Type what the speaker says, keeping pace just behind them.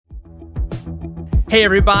Hey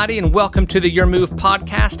everybody, and welcome to the Your Move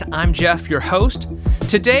podcast. I'm Jeff, your host.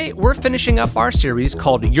 Today, we're finishing up our series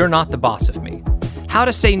called You're Not the Boss of Me, how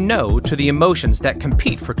to say no to the emotions that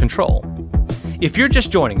compete for control. If you're just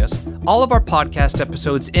joining us, all of our podcast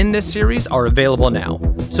episodes in this series are available now,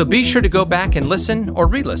 so be sure to go back and listen or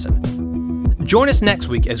re-listen. Join us next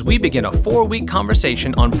week as we begin a 4-week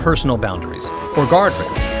conversation on personal boundaries, or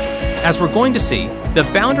guardrails. As we're going to see, the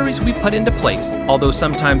boundaries we put into place, although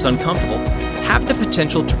sometimes uncomfortable, have the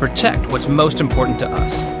potential to protect what's most important to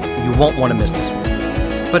us. You won't want to miss this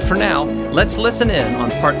one. But for now, let's listen in on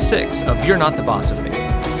part 6 of You're Not the Boss of Me.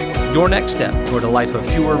 Your next step toward a life of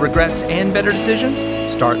fewer regrets and better decisions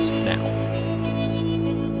starts now.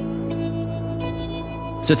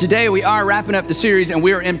 So today we are wrapping up the series and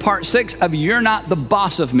we are in part 6 of You're Not the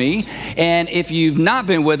Boss of Me. And if you've not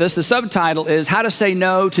been with us, the subtitle is How to Say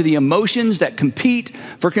No to the Emotions That Compete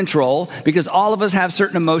for Control, because all of us have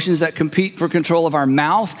certain emotions that compete for control of our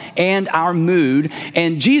mouth and our mood.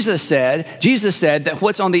 And Jesus said that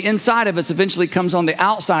what's on the inside of us eventually comes on the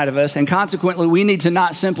outside of us, and consequently we need to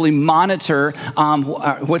not simply monitor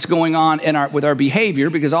what's going on with our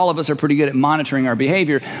behavior, because all of us are pretty good at monitoring our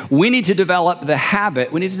behavior. We need to develop the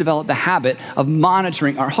habit of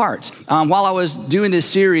monitoring our hearts. While I was doing this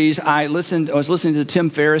series, I was listening to the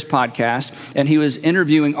Tim Ferriss podcast, and he was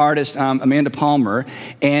interviewing artist Amanda Palmer,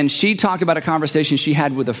 and she talked about a conversation she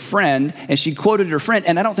had with a friend, and she quoted her friend,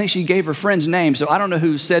 and I don't think she gave her friend's name, so I don't know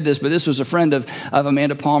who said this, but this was a friend of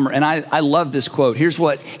Amanda Palmer, and I love this quote. Here's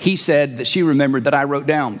what he said that she remembered that I wrote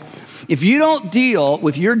down. If you don't deal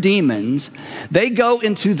with your demons, they go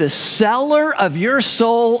into the cellar of your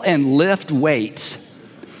soul and lift weights.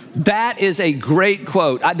 That is a great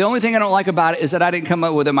quote. The only thing I don't like about it is that I didn't come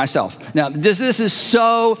up with it myself. Now, this is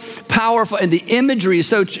so powerful, and the imagery is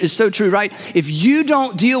so true, right? If you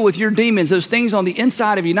don't deal with your demons, those things on the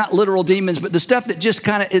inside of you, not literal demons, but the stuff that just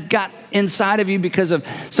kind of got inside of you because of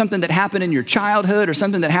something that happened in your childhood or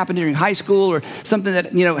something that happened during high school or something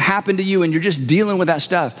that, happened to you and you're just dealing with that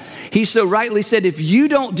stuff. He so rightly said, if you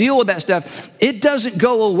don't deal with that stuff, it doesn't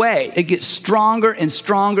go away. It gets stronger and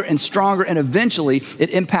stronger and stronger, and eventually it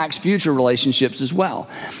impacts future relationships as well.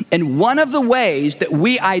 And one of the ways that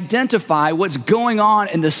we identify what's going on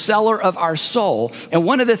in the cellar of our soul, and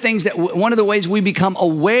one of the ways we become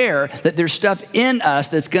aware that there's stuff in us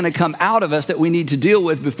that's going to come out of us that we need to deal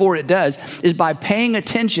with before it does, is by paying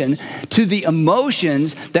attention to the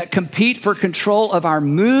emotions that compete for control of our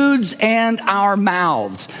moods and our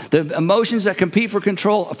mouths. The emotions that compete for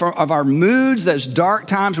control of our moods, those dark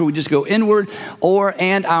times where we just go inward,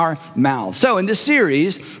 and our mouths. So in this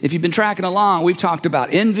series, if you've been tracking along, we've talked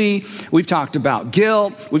about envy, we've talked about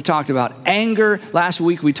guilt, we've talked about anger. Last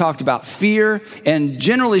week we talked about fear, and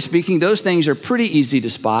generally speaking, those things are pretty easy to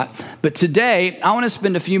spot. But today, I want to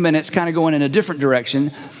spend a few minutes kind of going in a different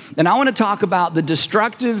direction. And I want to talk about the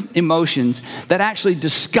destructive emotions that actually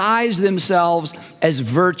disguise themselves as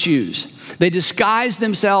virtues. They disguise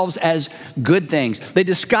themselves as good things. They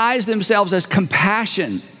disguise themselves as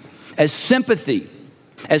compassion, as sympathy,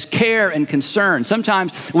 as care and concern.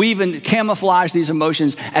 Sometimes we even camouflage these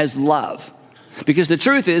emotions as love. Because the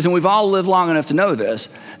truth is, and we've all lived long enough to know this,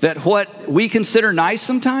 that what we consider nice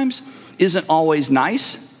sometimes isn't always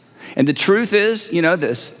nice. And the truth is,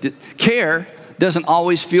 care doesn't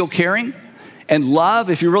always feel caring. And love,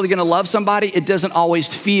 if you're really going to love somebody, it doesn't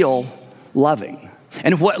always feel loving.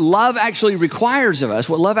 And what love actually requires of us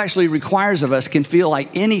can feel like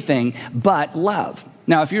anything but love.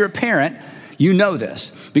 Now, if you're a parent, you know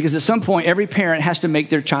this, because at some point, every parent has to make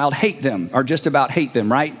their child hate them, or just about hate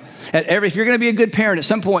them, right? If you're going to be a good parent, at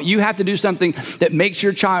some point, you have to do something that makes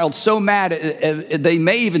your child so mad, they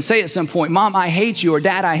may even say at some point, Mom, I hate you, or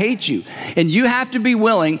Dad, I hate you. And you have to be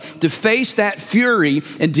willing to face that fury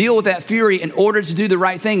and deal with that fury in order to do the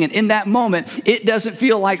right thing. And in that moment, it doesn't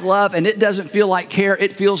feel like love, and it doesn't feel like care.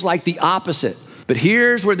 It feels like the opposite. But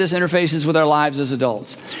here's where this interfaces with our lives as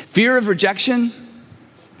adults. Fear of rejection,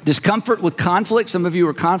 discomfort with conflict. Some of you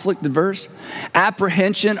are conflict averse.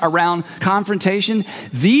 Apprehension around confrontation.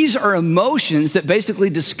 These are emotions that basically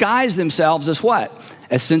disguise themselves as what?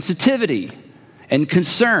 As sensitivity and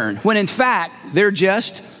concern, when in fact, they're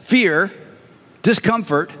just fear,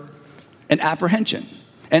 discomfort, and apprehension.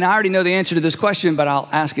 And I already know the answer to this question, but I'll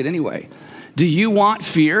ask it anyway. Do you want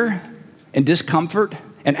fear and discomfort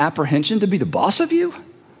and apprehension to be the boss of you?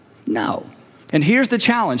 No. And here's the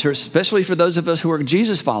challenge, especially for those of us who are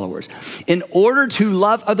Jesus followers. In order to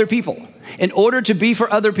love other people, in order to be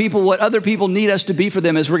for other people what other people need us to be for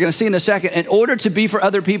them, as we're going to see in a second, in order to be for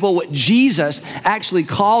other people what Jesus actually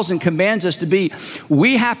calls and commands us to be,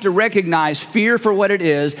 we have to recognize fear for what it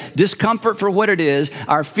is, discomfort for what it is,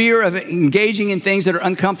 our fear of engaging in things that are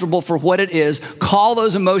uncomfortable for what it is, call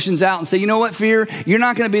those emotions out and say, you know what, fear, you're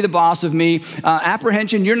not going to be the boss of me.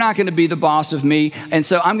 Apprehension, you're not going to be the boss of me. And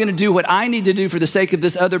so I'm going to do what I need to do for the sake of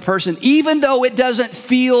this other person, even though it doesn't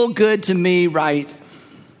feel good to me right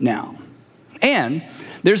now. And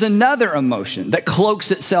there's another emotion that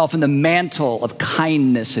cloaks itself in the mantle of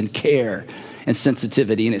kindness and care and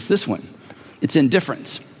sensitivity, and it's this one. It's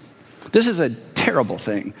indifference. This is a terrible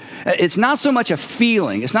thing. It's not so much a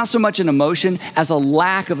feeling, it's not so much an emotion as a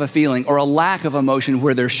lack of a feeling or a lack of emotion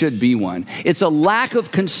where there should be one. It's a lack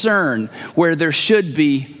of concern where there should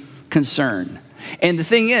be concern. And the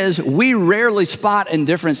thing is, we rarely spot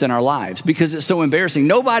indifference in our lives because it's so embarrassing.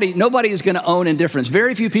 Nobody is going to own indifference.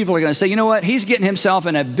 Very few people are going to say, you know what, he's getting himself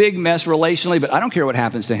in a big mess relationally, but I don't care what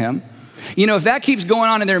happens to him. You know, if that keeps going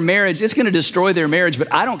on in their marriage, it's going to destroy their marriage,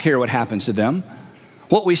 but I don't care what happens to them.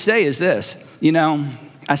 What we say is this, you know,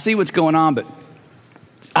 I see what's going on, but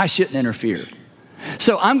I shouldn't interfere.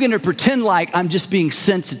 So I'm going to pretend like I'm just being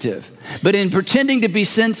sensitive. But in pretending to be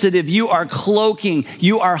sensitive, you are cloaking,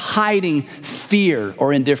 you are hiding fear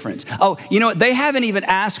or indifference. Oh, you know what? They haven't even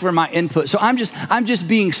asked for my input. So I'm just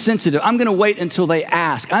being sensitive. I'm going to wait until they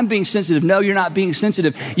ask. I'm being sensitive. No, you're not being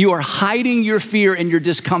sensitive. You are hiding your fear and your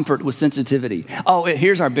discomfort with sensitivity. Oh,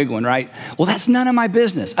 here's our big one, right? Well, that's none of my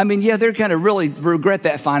business. I mean, yeah, they're going to really regret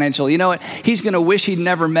that financially. You know what? He's going to wish he'd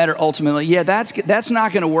never met her ultimately. Yeah, that's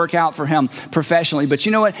not going to work out for him professionally. But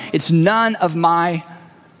you know what? It's none of my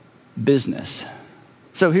business.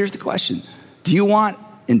 So here's the question. Do you want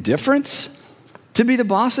indifference to be the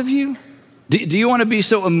boss of you? Do you want to be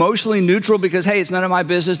so emotionally neutral because, hey, it's none of my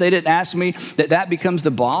business, they didn't ask me, that becomes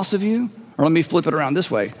the boss of you? Or let me flip it around this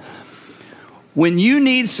way. When you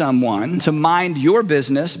need someone to mind your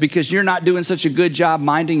business because you're not doing such a good job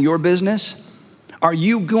minding your business, are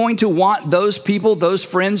you going to want those people, those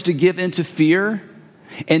friends, to give into fear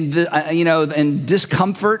and and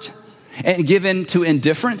discomfort and give in to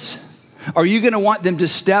indifference? Are you going to want them to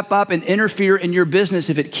step up and interfere in your business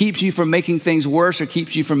if it keeps you from making things worse or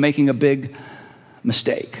keeps you from making a big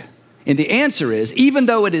mistake? And the answer is, even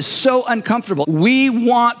though it is so uncomfortable, we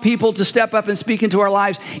want people to step up and speak into our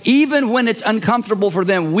lives, even when it's uncomfortable for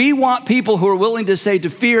them. We want people who are willing to say to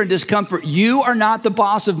fear and discomfort, you are not the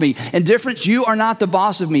boss of me. Indifference, you are not the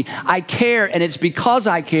boss of me. I care, and it's because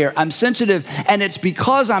I care. I'm sensitive, and it's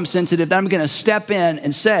because I'm sensitive that I'm going to step in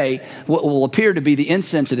and say what will appear to be the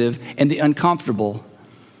insensitive and the uncomfortable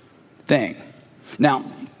thing. Now,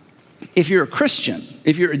 if you're a Christian,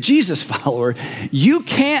 if you're a Jesus follower, you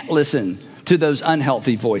can't listen to those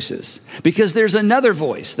unhealthy voices because there's another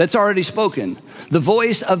voice that's already spoken, the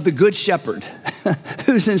voice of the good shepherd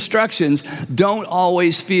whose instructions don't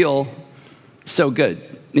always feel so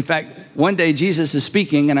good. In fact, one day Jesus is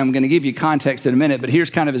speaking, and I'm going to give you context in a minute, but here's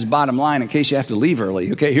kind of his bottom line in case you have to leave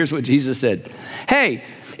early. Okay, here's what Jesus said. Hey,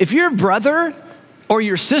 if your brother or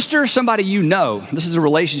your sister, somebody you know, this is a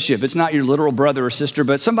relationship. It's not your literal brother or sister,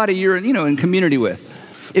 but somebody you're in community with.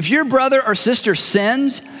 If your brother or sister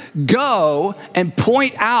sins, go and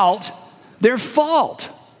point out their fault.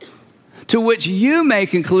 To which you may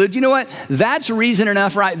conclude, you know what? That's reason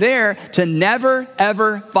enough right there to never,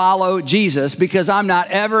 ever follow Jesus because I'm not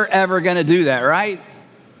ever, ever going to do that, right?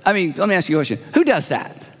 I mean, let me ask you a question. Who does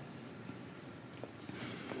that?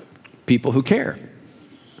 People who care.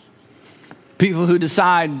 People who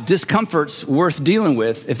decide discomfort's worth dealing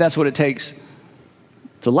with if that's what it takes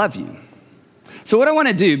to love you. So what I want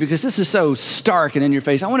to do, because this is so stark and in your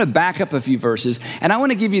face, I want to back up a few verses and I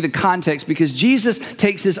want to give you the context because Jesus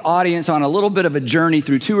takes this audience on a little bit of a journey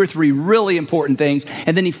through 2 or 3 really important things.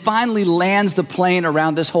 And then he finally lands the plane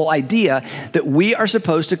around this whole idea that we are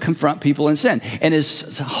supposed to confront people in sin. And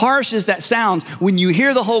as harsh as that sounds, when you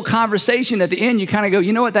hear the whole conversation at the end, you kind of go,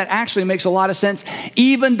 you know what, that actually makes a lot of sense,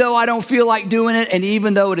 even though I don't feel like doing it and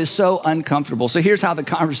even though it is so uncomfortable. So here's how the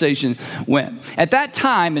conversation went. At that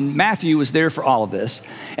time, and Matthew was there for all of this.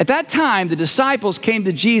 At that time, the disciples came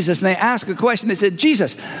to Jesus and they asked a question. They said,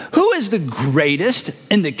 Jesus, who is the greatest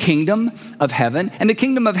in the kingdom of heaven? And the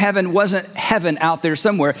kingdom of heaven wasn't heaven out there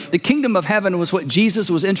somewhere. The kingdom of heaven was what Jesus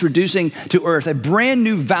was introducing to earth, a brand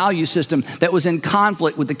new value system that was in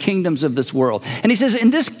conflict with the kingdoms of this world. And he says, in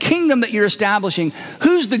this kingdom that you're establishing,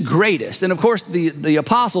 who's the greatest? And of course, the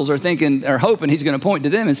apostles are thinking, or hoping he's going to point to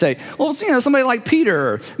them and say, well, somebody like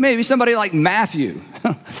Peter, or maybe somebody like Matthew.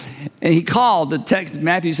 And he called, the text,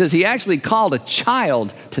 Matthew says, he actually called a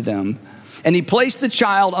child to them And he placed the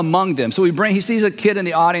child among them. So he sees a kid in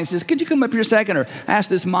the audience, says, could you come up here a second? Or ask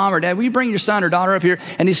this mom or dad, will you bring your son or daughter up here?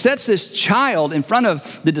 And he sets this child in front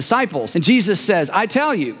of the disciples. And Jesus says, I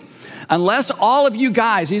tell you, unless all of you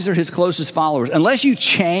guys, these are his closest followers, unless you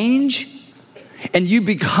change and you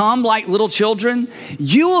become like little children,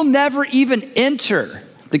 you will never even enter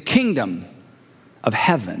the kingdom of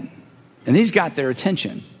heaven. And he's got their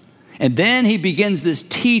attention. And then he begins this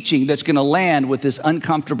teaching that's going to land with this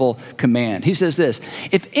uncomfortable command. He says this,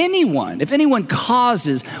 if anyone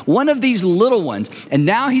causes one of these little ones, and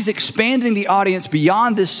now he's expanding the audience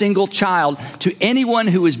beyond this single child to anyone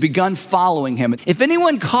who has begun following him. If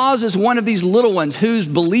anyone causes one of these little ones who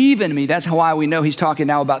believe in me, that's why we know he's talking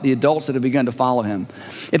now about the adults that have begun to follow him.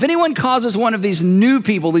 If anyone causes one of these new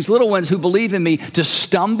people, these little ones who believe in me, to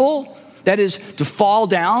stumble, that is to fall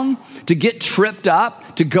down, to get tripped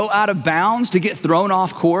up, to go out of bounds, to get thrown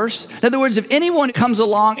off course. In other words, if anyone comes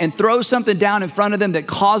along and throws something down in front of them that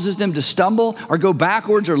causes them to stumble or go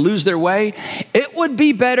backwards or lose their way, it would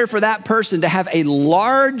be better for that person to have a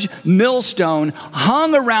large millstone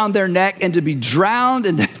hung around their neck and to be drowned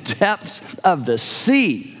in the depths of the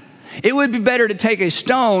sea. It would be better to take a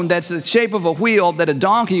stone that's the shape of a wheel that a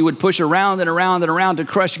donkey would push around and around and around to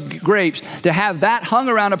crush grapes, to have that hung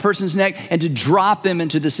around a person's neck and to drop them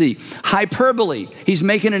into the sea. Hyperbole. He's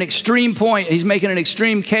making an extreme point. He's making an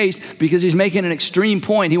extreme case because he's making an extreme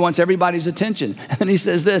point. He wants everybody's attention. And he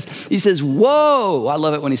says this. He says, whoa. I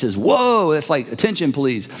love it when he says, whoa. That's like, attention,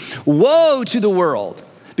 please. Woe to the world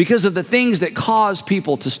because of the things that cause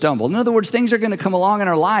people to stumble. In other words, things are going to come along in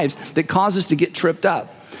our lives that cause us to get tripped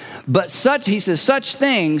up. But he says, such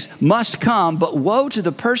things must come, but woe to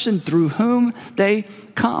the person through whom they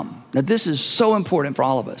come. Now, this is so important for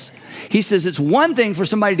all of us. He says it's one thing for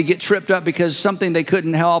somebody to get tripped up because something they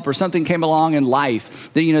couldn't help or something came along in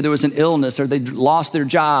life. That, there was an illness or they lost their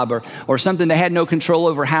job or something they had no control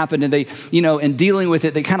over happened and they, in dealing with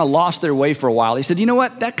it, they kind of lost their way for a while. He said, you know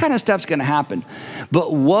what? That kind of stuff's going to happen.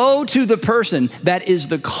 But woe to the person that is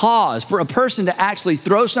the cause for a person to actually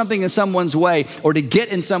throw something in someone's way or to get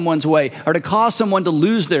in someone's way or to cause someone to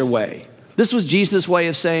lose their way. This was Jesus' way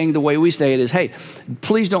of saying the way we say it is, hey,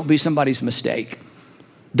 please don't be somebody's mistake.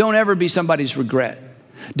 Don't ever be somebody's regret.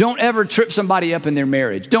 Don't ever trip somebody up in their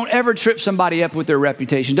marriage. Don't ever trip somebody up with their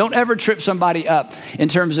reputation. Don't ever trip somebody up in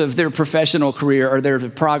terms of their professional career or their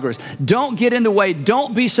progress. Don't get in the way.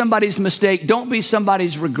 Don't be somebody's mistake. Don't be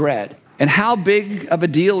somebody's regret. And how big of a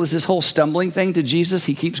deal is this whole stumbling thing to Jesus?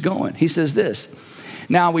 He keeps going. He says this.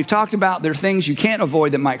 Now, we've talked about there are things you can't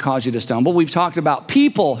avoid that might cause you to stumble. We've talked about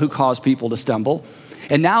people who cause people to stumble.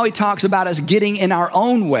 And now he talks about us getting in our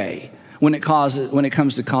own way when it comes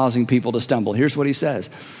to causing people to stumble. Here's what he says,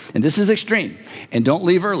 and this is extreme, and don't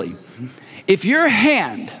leave early. If your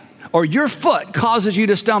hand or your foot causes you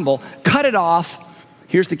to stumble, cut it off,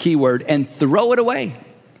 here's the key word, and throw it away.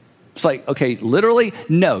 It's like, okay, literally?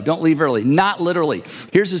 No, don't leave early. Not literally.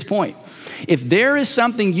 Here's his point. If there is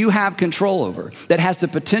something you have control over that has the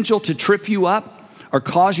potential to trip you up or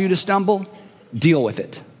cause you to stumble, deal with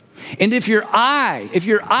it. And if your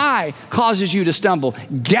eye causes you to stumble,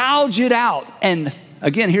 gouge it out. And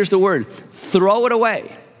again, here's the word, throw it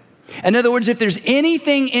away. In other words, if there's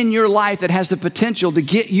anything in your life that has the potential to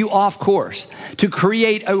get you off course, to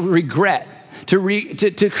create a regret,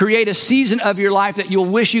 to create a season of your life that you'll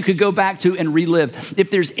wish you could go back to and relive. If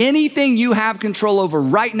there's anything you have control over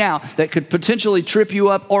right now that could potentially trip you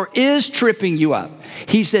up or is tripping you up,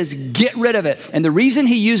 he says, get rid of it. And the reason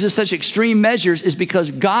he uses such extreme measures is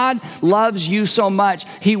because God loves you so much,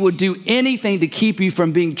 he would do anything to keep you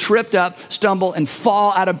from being tripped up, stumble, and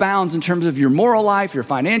fall out of bounds in terms of your moral life, your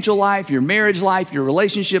financial life, your marriage life, your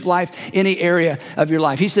relationship life, any area of your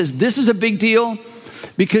life. He says, this is a big deal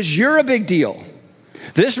because you're a big deal.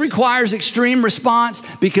 This requires extreme response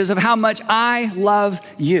because of how much I love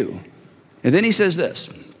you. And then he says this,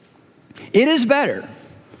 it is better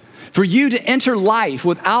for you to enter life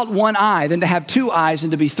without one eye than to have two eyes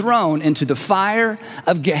and to be thrown into the fire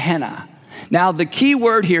of Gehenna. Now, the key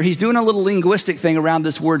word here, he's doing a little linguistic thing around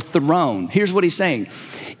this word thrown. Here's what he's saying.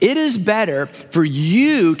 It is better for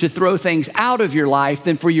you to throw things out of your life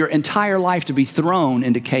than for your entire life to be thrown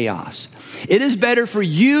into chaos. It is better for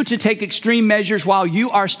you to take extreme measures while you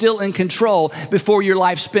are still in control before your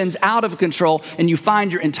life spins out of control and you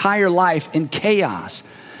find your entire life in chaos.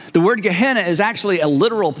 The word Gehenna is actually a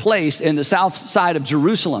literal place in the south side of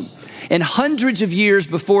Jerusalem. And hundreds of years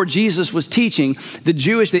before Jesus was teaching,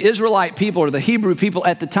 the Israelite people, or the Hebrew people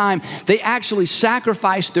at the time, they actually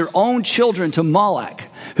sacrificed their own children to Moloch,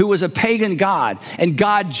 who was a pagan god, and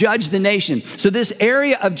God judged the nation. So this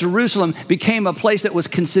area of Jerusalem became a place that was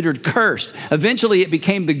considered cursed. Eventually, it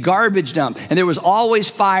became the garbage dump, and there was always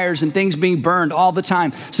fires and things being burned all the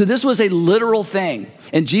time. So this was a literal thing,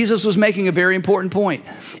 and Jesus was making a very important point.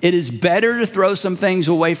 It is better to throw some things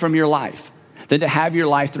away from your life than to have your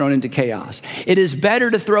life thrown into chaos. It is better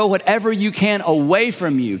to throw whatever you can away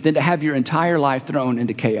from you than to have your entire life thrown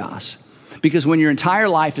into chaos. Because when your entire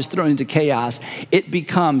life is thrown into chaos, it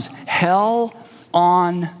becomes hell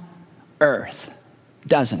on earth,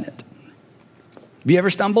 doesn't it? Have you ever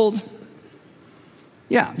stumbled?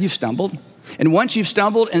 Yeah, you've stumbled. And once you've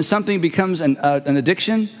stumbled and something becomes an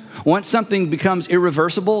addiction, once something becomes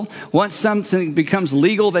irreversible, once something becomes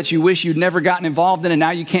legal that you wish you'd never gotten involved in and now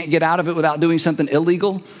you can't get out of it without doing something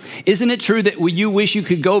illegal, isn't it true that you wish you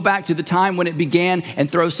could go back to the time when it began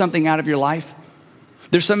and throw something out of your life?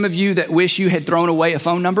 There's some of you that wish you had thrown away a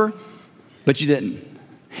phone number, but you didn't.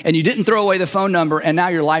 And you didn't throw away the phone number, and now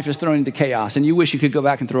your life is thrown into chaos, and you wish you could go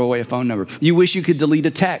back and throw away a phone number. You wish you could delete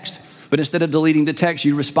a text, but instead of deleting the text,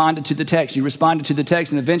 you responded to the text. You responded to the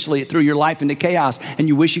text, and eventually it threw your life into chaos, and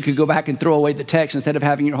you wish you could go back and throw away the text instead of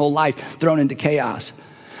having your whole life thrown into chaos.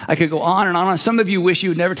 I could go on and on. Some of you wish you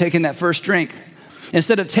had never taken that first drink.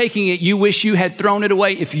 Instead of taking it, you wish you had thrown it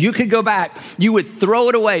away. If you could go back, you would throw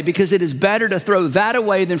it away, because it is better to throw that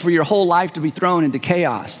away than for your whole life to be thrown into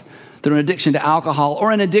chaos through an addiction to alcohol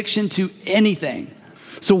or an addiction to anything.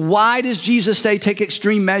 So why does Jesus say take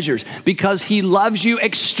extreme measures? Because he loves you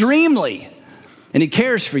extremely and he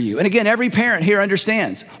cares for you. And again, every parent here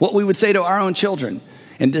understands what we would say to our own children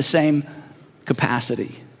in this same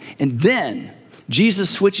capacity. And then Jesus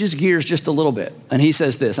switches gears just a little bit, and he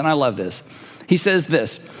says this, and I love this. He says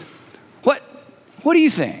this, what do you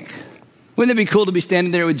think? Wouldn't it be cool to be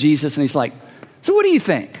standing there with Jesus and he's like, so what do you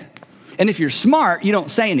think? And if you're smart, you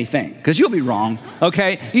don't say anything because you'll be wrong,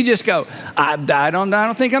 okay? You just go, I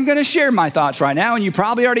don't think I'm going to share my thoughts right now, and you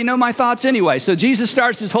probably already know my thoughts anyway. So Jesus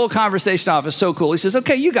starts this whole conversation off. It's so cool. He says,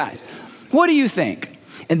 okay, you guys, what do you think?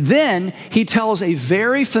 And then he tells a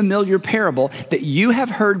very familiar parable that you have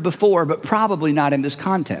heard before, but probably not in this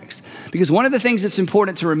context. Because one of the things that's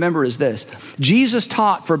important to remember is this. Jesus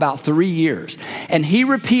taught for about 3 years, and he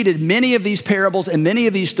repeated many of these parables and many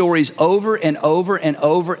of these stories over and over and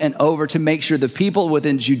over and over to make sure the people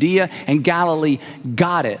within Judea and Galilee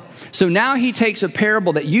got it. So now he takes a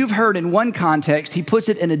parable that you've heard in one context, he puts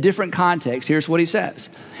it in a different context. Here's what he says.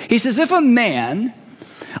 He says, if a man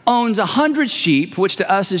owns 100 sheep, which to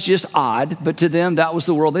us is just odd, but to them, that was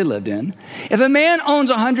the world they lived in. If a man owns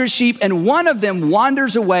 100 sheep and one of them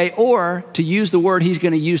wanders away, or to use the word he's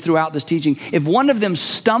going to use throughout this teaching, if one of them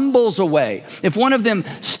stumbles away, if one of them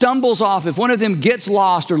stumbles off, if one of them gets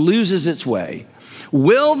lost or loses its way,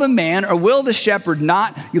 will the man or will the shepherd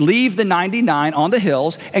not leave the 99 on the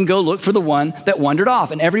hills and go look for the one that wandered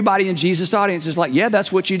off? And everybody in Jesus' audience is like, yeah, that's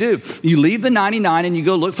what you do. You leave the 99 and you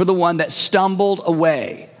go look for the one that stumbled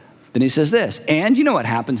away. Then he says this, and you know what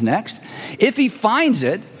happens next? If he finds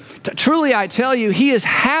it, truly I tell you, he is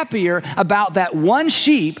happier about that one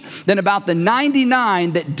sheep than about the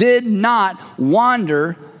 99 that did not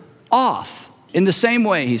wander off. In the same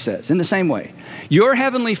way, he says, in the same way, your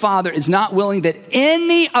heavenly Father is not willing that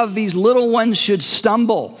any of these little ones should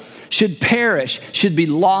stumble, should perish, should be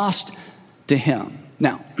lost to him.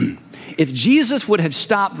 Now, if Jesus would have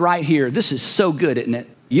stopped right here, this is so good, isn't it?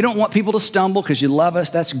 You don't want people to stumble because you love us.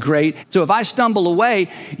 That's great. So if I stumble away,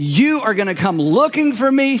 you are going to come looking for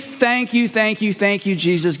me. Thank you, thank you, thank you,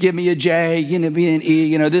 Jesus. Give me a J, give me an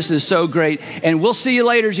E. This is so great. And we'll see you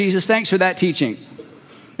later, Jesus. Thanks for that teaching.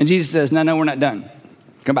 And Jesus says, no, we're not done.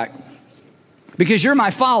 Come back. Because you're my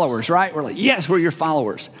followers, right? We're like, yes, we're your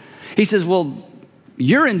followers. He says, well,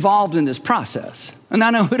 you're involved in this process. And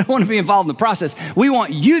no, we don't want to be involved in the process. We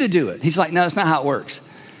want you to do it. He's like, no, that's not how it works.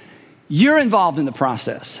 You're involved in the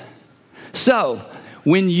process. So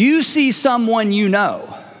when you see someone you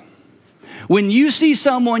know, when you see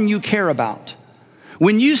someone you care about,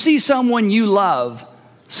 when you see someone you love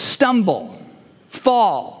stumble,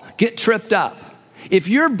 fall, get tripped up, if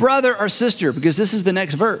your brother or sister, because this is the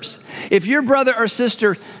next verse, if your brother or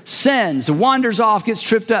sister sins, wanders off, gets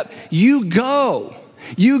tripped up, you go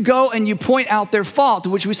and you point out their fault, to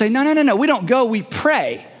which we say, no, we don't go, we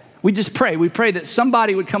pray. We just pray. We pray that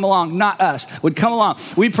somebody would come along, not us, would come along.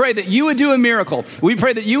 We pray that you would do a miracle. We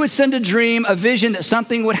pray that you would send a dream, a vision, that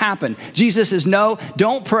something would happen. Jesus says, no,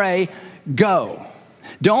 don't pray, go.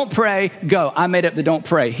 Don't pray, go. I made up the don't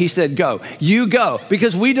pray. He said, go. You go.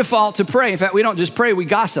 Because we default to pray. In fact, we don't just pray, we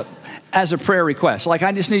gossip. as a prayer request. Like,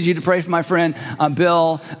 I just need you to pray for my friend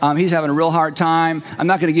Bill. He's having a real hard time. I'm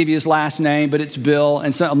not going to give you his last name, but it's Bill.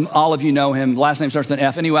 And all of you know him. Last name starts with an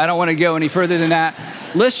F. Anyway, I don't want to go any further than that.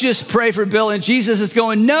 Let's just pray for Bill. And Jesus is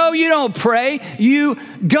going, no, you don't pray. You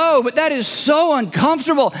go. But that is so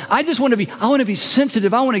uncomfortable. I want to be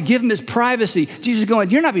sensitive. I want to give him his privacy. Jesus is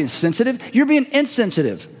going, you're not being sensitive. You're being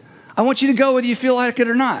insensitive. I want you to go whether you feel like it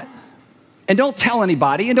or not. And don't tell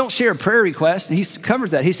anybody, and don't share a prayer request. And he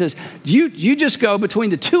covers that. He says, you just go between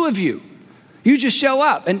the two of you. You just show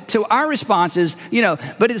up. And to our response is,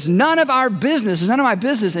 but it's none of our business. It's none of my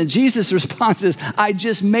business. And Jesus' response is, I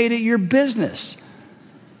just made it your business.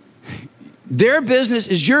 Their business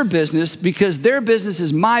is your business because their business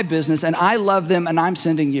is my business, and I love them, and I'm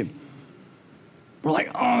sending you. We're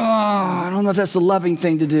like, I don't know if that's the loving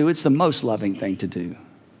thing to do. It's the most loving thing to do.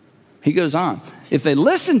 He goes on, if they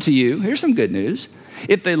listen to you, here's some good news.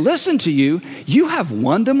 If they listen to you, you have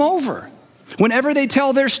won them over. Whenever they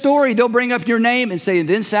tell their story, they'll bring up your name and say,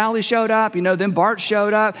 then Sally showed up, then Bart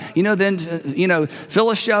showed up, then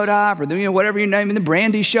Phyllis showed up, or then, whatever your name, and then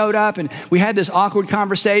Brandy showed up, and we had this awkward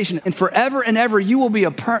conversation, and forever and ever, you will be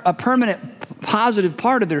a permanent, positive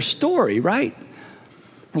part of their story, right?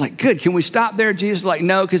 We're like, good, can we stop there? Jesus is like,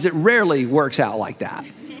 no, because it rarely works out like that.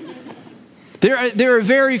 There are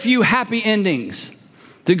very few happy endings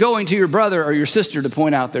to going to your brother or your sister to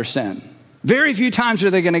point out their sin. Very few times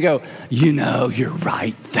are they going to go, you're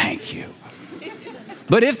right, thank you.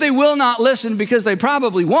 But if they will not listen, because they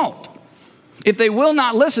probably won't. If they will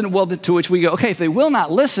not listen, well, to which we go, okay, if they will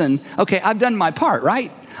not listen, okay, I've done my part,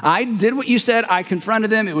 right? I did what you said. I confronted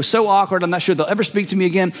them. It was so awkward. I'm not sure they'll ever speak to me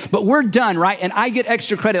again, but we're done, right? And I get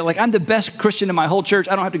extra credit. Like, I'm the best Christian in my whole church.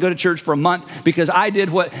 I don't have to go to church for a month because I did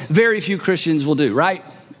what very few Christians will do, right?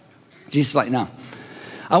 Jesus is like, no.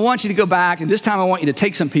 I want you to go back, and this time I want you to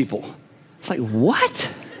take some people. It's like,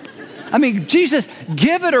 what? I mean, Jesus,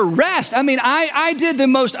 give it a rest. I mean, I did the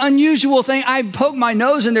most unusual thing. I poked my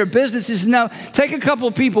nose in their business. He says, no, take a couple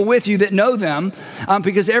of people with you that know them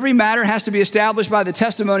because every matter has to be established by the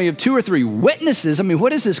testimony of 2 or 3 witnesses. I mean,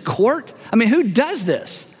 what is this, court? I mean, who does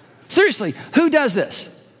this? Seriously, who does this?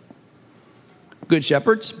 Good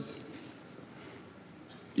shepherds,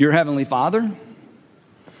 your heavenly Father,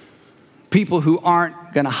 people who aren't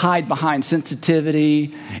going to hide behind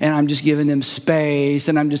sensitivity, and I'm just giving them space,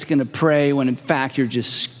 and I'm just going to pray when in fact you're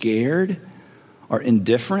just scared or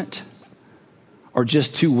indifferent or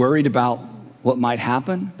just too worried about what might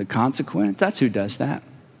happen, the consequence. That's who does that.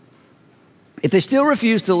 If they still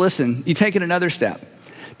refuse to listen, you take it another step.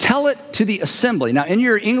 Tell it to the assembly. Now, in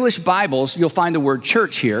your English Bibles, you'll find the word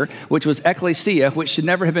church here, which was ecclesia, which should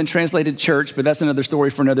never have been translated church, but that's another story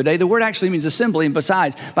for another day. The word actually means assembly, and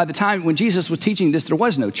besides, by the time when Jesus was teaching this, there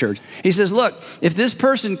was no church. He says, look, if this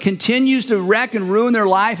person continues to wreck and ruin their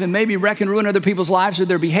life and maybe wreck and ruin other people's lives or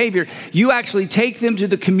their behavior, you actually take them to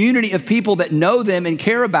the community of people that know them and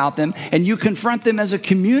care about them, and you confront them as a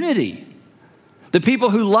community. The people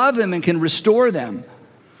who love them and can restore them.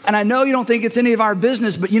 And I know you don't think it's any of our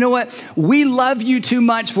business, but you know what? We love you too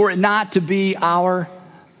much for it not to be our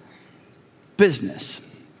business.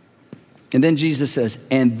 And then Jesus says,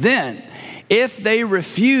 and then if they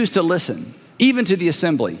refuse to listen, even to the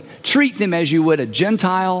assembly, treat them as you would a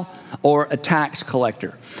Gentile or a tax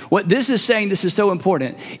collector. What this is saying, this is so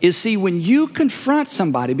important, is see, when you confront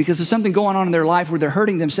somebody because there's something going on in their life where they're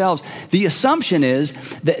hurting themselves, the assumption is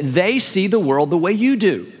that they see the world the way you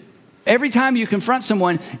do. Every time you confront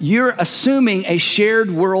someone, you're assuming a shared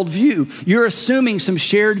worldview. You're assuming some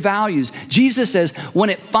shared values. Jesus says, when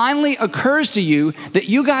it finally occurs to you that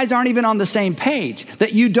you guys aren't even on the same page,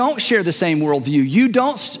 that you don't share the same worldview, you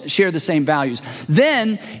don't share the same values,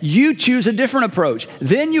 then you choose a different approach.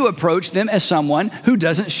 Then you approach them as someone who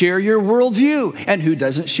doesn't share your worldview and who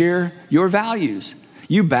doesn't share your values.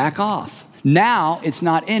 You back off. Now it's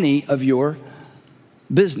not any of your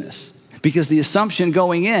business. Because the assumption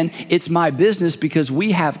going in, it's my business because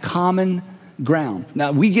we have common ground.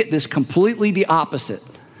 Now, we get this completely the opposite.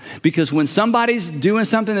 Because when somebody's doing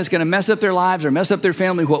something that's going to mess up their lives or mess up their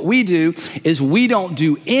family, what we do is we don't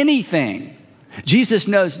do anything. Jesus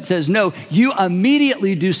says, no, you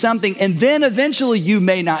immediately do something, and then eventually you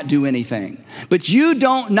may not do anything. But you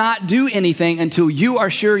don't not do anything until you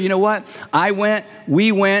are sure, you know what? I went,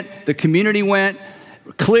 we went, the community went.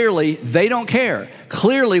 Clearly, they don't care.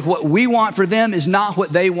 Clearly, what we want for them is not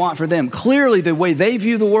what they want for them. Clearly, the way they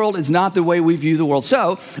view the world is not the way we view the world.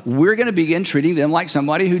 So we're going to begin treating them like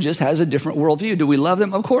somebody who just has a different worldview. Do we love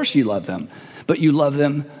them? Of course you love them, but you love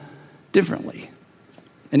them differently.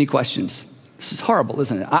 Any questions? This is horrible,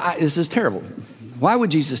 isn't it? This is terrible. Why would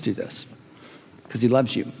Jesus do this? Because he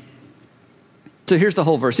loves you. So here's the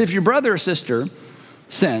whole verse. If your brother or sister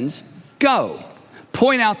sins, go.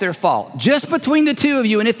 Point out their fault just between the two of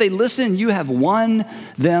you. And if they listen, you have won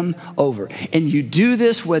them over. And you do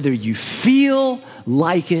this whether you feel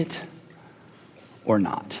like it or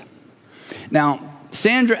not. Now,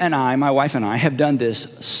 Sandra and I, my wife and I, have done this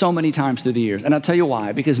so many times through the years. And I'll tell you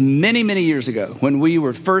why. Because many, many years ago, when we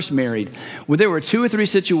were first married, there were 2 or 3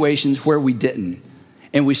 situations where we didn't.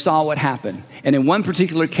 And we saw what happened. And in one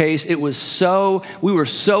particular case, we were so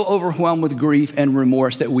overwhelmed with grief and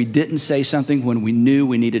remorse that we didn't say something when we knew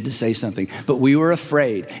we needed to say something. But we were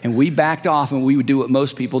afraid, and we backed off, and we would do what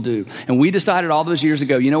most people do. And we decided all those years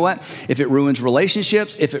ago, you know what? If it ruins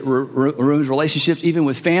relationships, if it ruins relationships even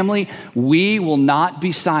with family, we will not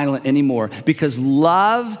be silent anymore, because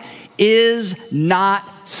love is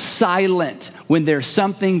not silent when there's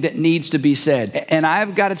something that needs to be said. And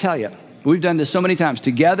I've got to tell you, we've done this so many times,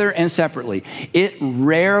 together and separately. It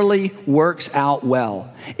rarely works out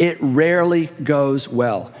well. It rarely goes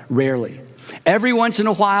well, rarely. Every once in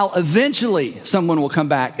a while, eventually, someone will come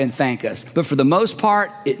back and thank us. But for the most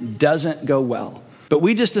part, it doesn't go well. But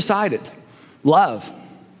we just decided, love,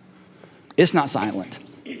 it's not silent.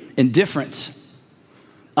 Indifference,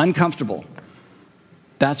 uncomfortable,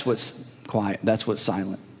 that's what's quiet, that's what's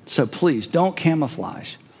silent. So please, don't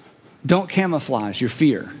camouflage. Don't camouflage your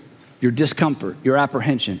fear, your discomfort, your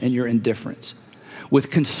apprehension, and your indifference with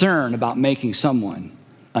concern about making someone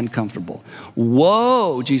uncomfortable.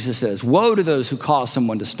 Woe, Jesus says, woe to those who cause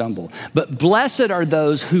someone to stumble. But blessed are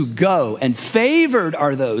those who go, and favored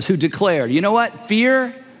are those who declare. You know what?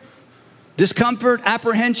 Fear, discomfort,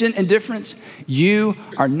 apprehension, indifference, you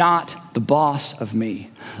are not the boss of me.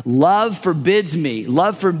 Love forbids me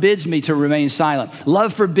to remain silent.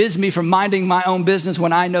 Love forbids me from minding my own business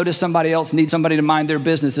when I notice somebody else needs somebody to mind their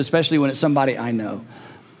business, especially when it's somebody I know.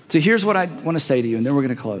 So here's what I want to say to you, and then we're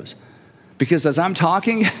going to close. Because as I'm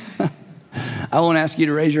talking, I won't ask you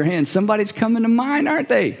to raise your hand. Somebody's coming to mind, aren't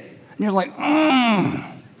they? And you're like,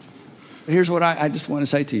 Here's what I just want to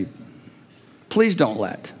say to you. Please don't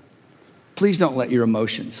let your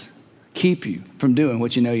emotions keep you from doing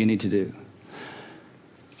what you know you need to do.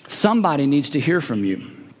 Somebody needs to hear from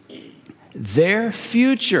you. Their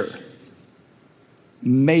future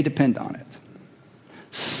may depend on it.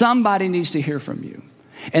 Somebody needs to hear from you.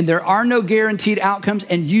 And there are no guaranteed outcomes,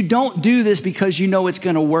 and you don't do this because you know it's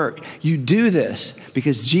going to work. You do this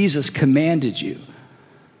because Jesus commanded you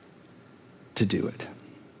to do it.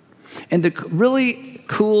 And the really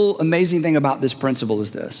cool, amazing thing about this principle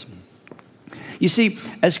is this. You see,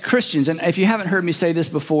 as Christians, and if you haven't heard me say this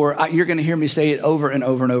before, you're going to hear me say it over and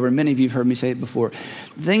over and over. Many of you have heard me say it before.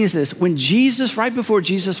 The thing is this, when Jesus, right before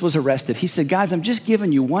Jesus was arrested, he said, guys, I'm just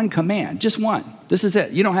giving you one command, just one. This is it.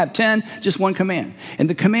 You don't have 10, just one command. And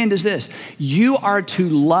the command is this, you are to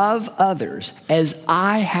love others as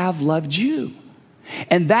I have loved you.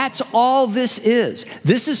 And that's all this is.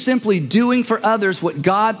 This is simply doing for others what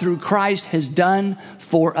God through Christ has done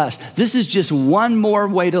for us. This is just one more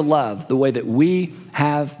way to love the way that we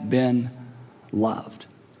have been loved.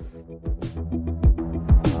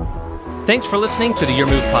 Thanks for listening to the Your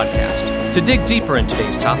Move podcast. To dig deeper in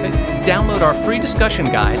today's topic, download our free discussion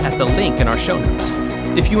guide at the link in our show notes.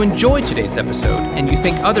 If you enjoyed today's episode and you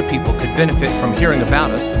think other people could benefit from hearing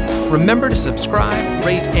about us, remember to subscribe,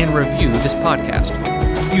 rate, and review this podcast.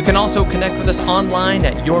 You can also connect with us online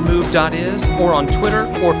at yourmove.is or on Twitter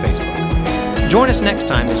or Facebook. Join us next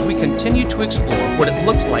time as we continue to explore what it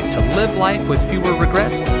looks like to live life with fewer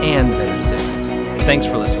regrets and better decisions. Thanks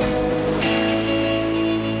for listening.